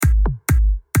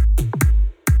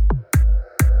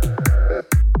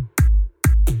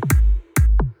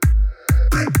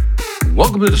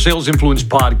Welcome to the Sales Influence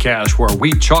Podcast, where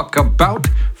we talk about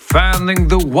finding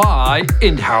the why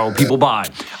in how people buy.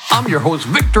 I'm your host,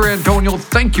 Victor Antonio.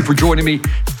 Thank you for joining me.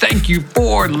 Thank you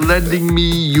for lending me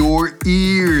your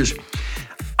ears.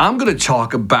 I'm going to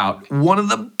talk about one of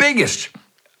the biggest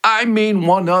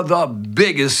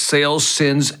sales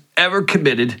sins ever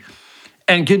committed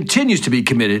and continues to be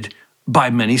committed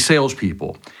by many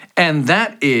salespeople. And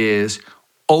that is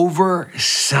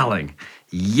overselling.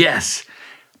 Yes,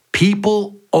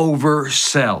 people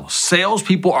oversell.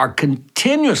 Salespeople are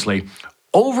continuously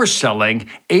overselling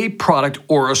a product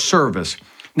or a service.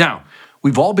 Now,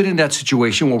 we've all been in that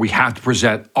situation where we have to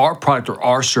present our product or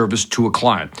our service to a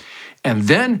client. And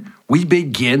then we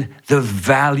begin the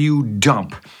value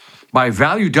dump. By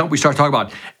value dump, we start talking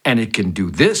about, and it can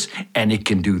do this, and it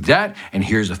can do that, and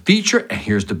here's a feature, and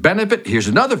here's the benefit, here's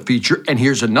another feature, and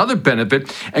here's another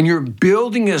benefit, and you're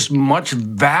building as much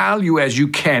value as you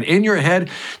can. In your head,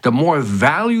 the more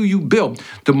value you build,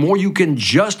 the more you can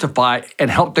justify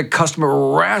and help the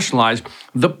customer rationalize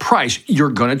the price you're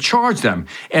going to charge them.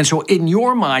 And so in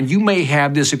your mind, you may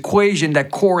have this equation that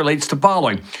correlates to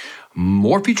following: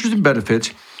 more features and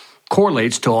benefits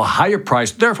correlates to a higher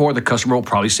price. Therefore, the customer will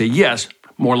probably say yes,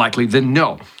 more likely than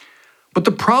no. But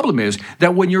the problem is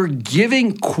that when you're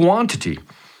giving quantity,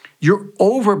 you're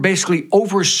basically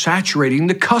oversaturating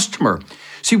the customer.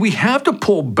 See, we have to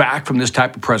pull back from this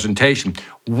type of presentation.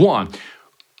 One,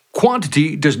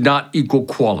 quantity does not equal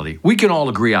quality. We can all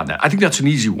agree on that. I think that's an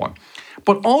easy one.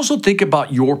 But also think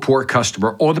about your poor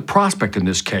customer, or the prospect in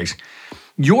this case.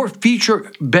 Your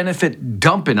feature benefit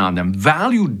dumping on them,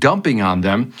 value dumping on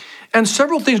them, and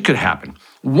several things could happen.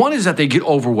 One is that they get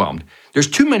overwhelmed. There's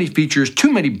too many features,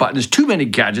 too many buttons, too many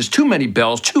gadgets, too many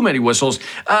bells, too many whistles.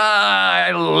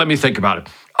 Let me think about it.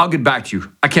 I'll get back to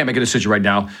you. I can't make a decision right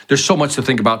now. There's so much to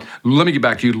think about. Let me get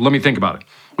back to you. Let me think about it.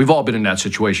 We've all been in that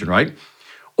situation, right?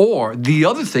 Or the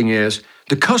other thing is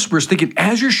the customer is thinking,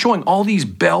 as you're showing all these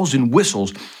bells and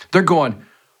whistles, they're going,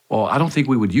 well, I don't think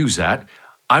we would use that.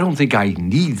 I don't think I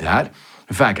need that.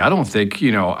 In fact, I don't think,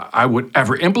 I would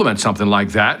ever implement something like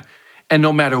that. And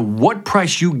no matter what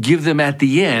price you give them at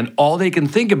the end, all they can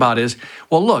think about is,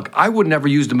 well, look, I would never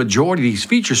use the majority of these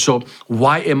features, so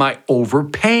why am I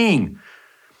overpaying?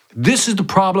 This is the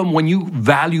problem when you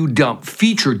value dump,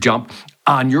 feature dump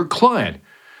on your client.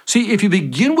 See, if you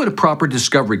begin with a proper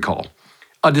discovery call,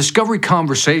 a discovery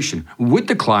conversation with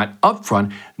the client up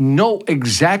front, know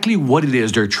exactly what it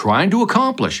is they're trying to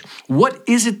accomplish. What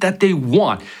is it that they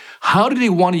want? How do they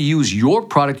want to use your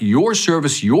product, your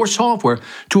service, your software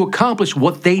to accomplish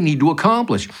what they need to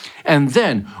accomplish? And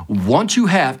then once you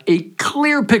have a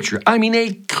clear picture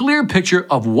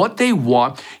of what they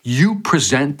want, you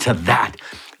present to that.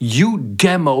 You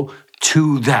demo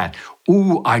to that.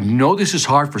 Ooh, I know this is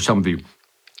hard for some of you,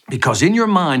 because in your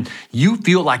mind, you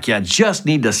feel like you just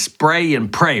need to spray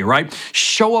and pray, right?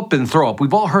 Show up and throw up.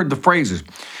 We've all heard the phrases.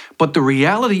 But the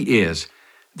reality is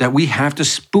that we have to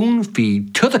spoon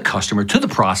feed to the customer, to the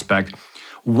prospect,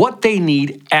 what they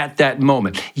need at that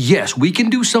moment. Yes, we can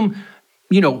do some,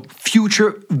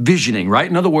 future visioning, right?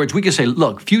 In other words, we can say,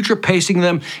 look, future pacing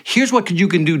them. Here's what you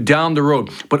can do down the road,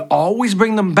 but always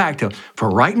bring them back to, for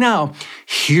right now,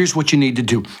 here's what you need to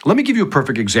do. Let me give you a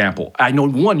perfect example. I know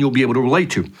one you'll be able to relate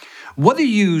to. Whether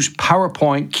you use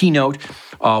PowerPoint, Keynote,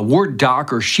 Word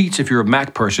doc, or Sheets if you're a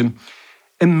Mac person,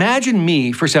 imagine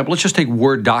me, for example, let's just take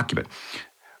Word document,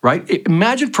 right?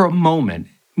 Imagine for a moment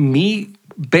me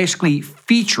basically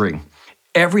featuring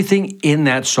everything in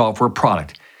that software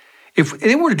product. If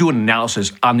they were to do an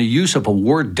analysis on the use of a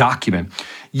Word document,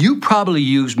 you probably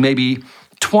use maybe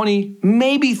 20,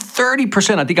 maybe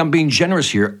 30%, I think I'm being generous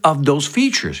here, of those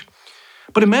features.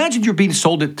 But imagine you're being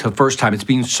sold it the first time. It's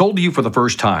being sold to you for the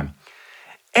first time.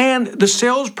 And the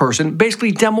salesperson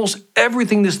basically demos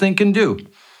everything this thing can do.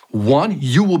 One,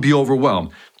 you will be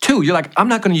overwhelmed. Two, you're like, I'm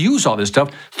not going to use all this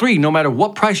stuff. Three, no matter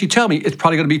what price you tell me, it's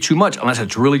probably going to be too much unless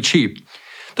it's really cheap.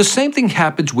 The same thing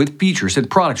happens with features and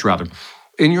products,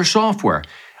 in your software.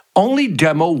 Only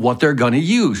demo what they're going to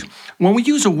use. When we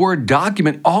use a Word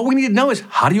document, all we need to know is,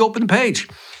 how do you open the page?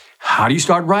 How do you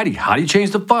start writing? How do you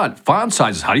change the font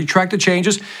sizes? How do you track the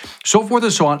changes? So forth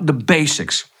and so on, the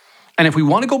basics. And if we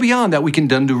want to go beyond that, we can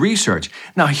then do research.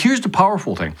 Now, here's the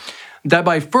powerful thing, that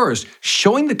by first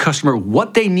showing the customer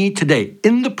what they need today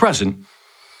in the present,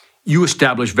 you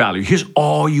establish value. Here's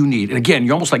all you need. And again,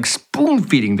 you're almost like spoon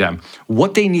feeding them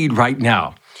what they need right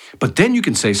now. But then you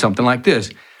can say something like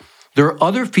this: there are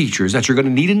other features that you're going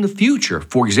to need in the future.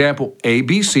 For example, A,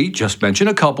 B, C, just mention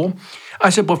a couple. I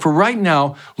said, but for right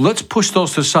now, let's push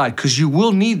those to the side because you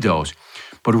will need those.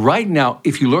 But right now,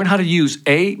 if you learn how to use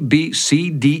A, B, C,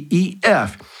 D, E,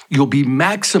 F, you'll be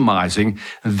maximizing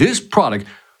this product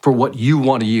for what you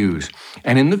want to use.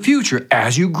 And in the future,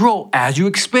 as you grow, as you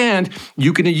expand,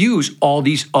 you can use all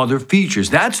these other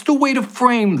features. That's the way to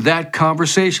frame that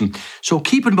conversation. So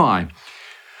keep in mind,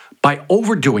 by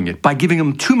overdoing it, by giving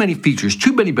them too many features,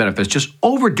 too many benefits, just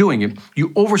overdoing it, you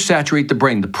oversaturate the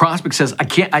brain. The prospect says,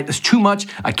 it's too much,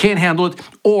 I can't handle it,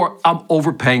 or I'm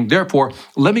overpaying. Therefore,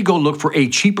 let me go look for a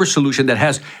cheaper solution that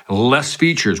has less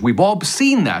features. We've all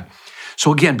seen that.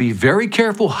 So again, be very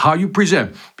careful how you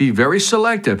present. Be very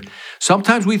selective.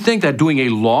 Sometimes we think that doing a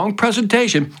long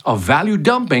presentation of value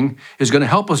dumping is going to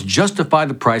help us justify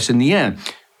the price in the end.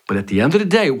 But at the end of the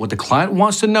day, what the client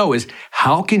wants to know is,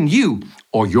 how can you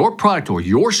or your product or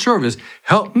your service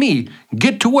help me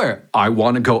get to where I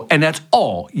want to go? And that's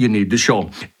all you need to show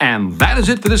them. And that is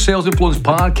it for the Sales Influence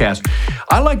Podcast.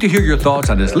 I'd like to hear your thoughts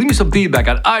on this. Leave me some feedback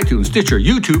on iTunes, Stitcher,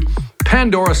 YouTube,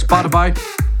 Pandora, Spotify,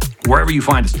 wherever you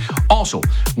find us. Also,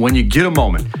 when you get a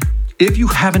moment, if you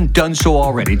haven't done so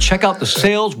already, check out the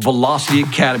Sales Velocity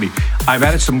Academy. I've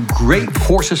added some great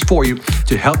courses for you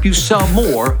to help you sell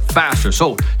more faster.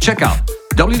 So check out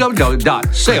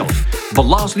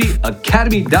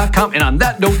www.salesvelocityacademy.com. And on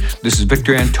that note, this is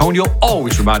Victor Antonio,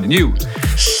 always reminding you,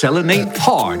 selenate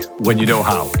hard when you know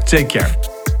how. Take care.